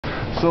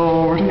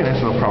So we're taking a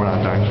nice little promenade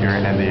down here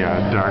in the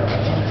dark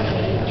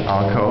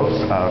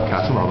alcoves of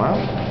Casa Loma.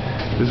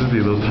 This is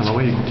the little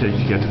tunnelway you can take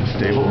to get to the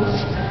stables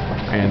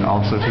and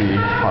also to the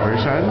pottery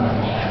shed.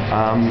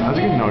 As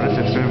you can notice,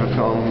 it's sort of a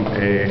film,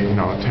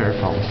 terror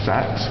film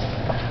set.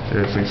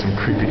 There's like some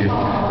creepy.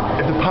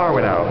 If the power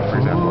went out, for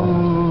example.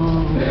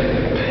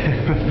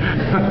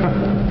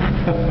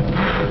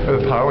 If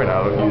the power went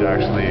out, you'd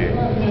actually,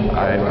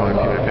 I'd probably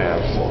pee my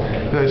pants.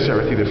 Then I'd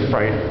share with you the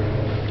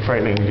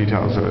frightening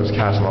details of this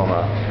Casa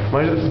Loma.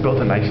 Mind you, this was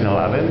built in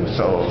 1911,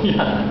 so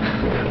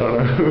I don't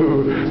know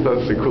who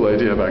thought it's a cool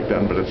idea back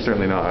then, but it's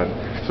certainly not.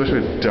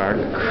 Especially with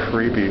dark,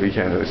 creepy, we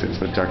can't really see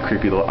it's the dark,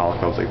 creepy little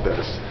alcoves like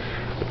this.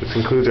 This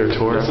concludes our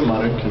tour. There's some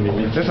modern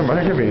conveniences. There's some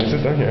modern conveniences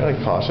down here, like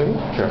caution,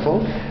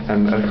 careful,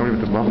 and accompanied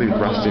with the lovely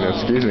rusty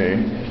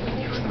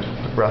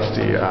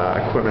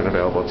equipment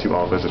available to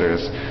all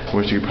visitors, in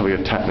which you could probably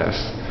get tetanus.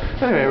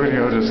 Anyway, we're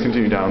going to just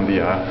continue down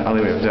the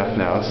alleyway of death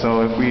now.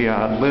 So if we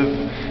live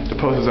to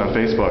post this on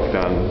Facebook,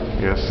 then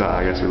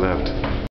I guess we lived.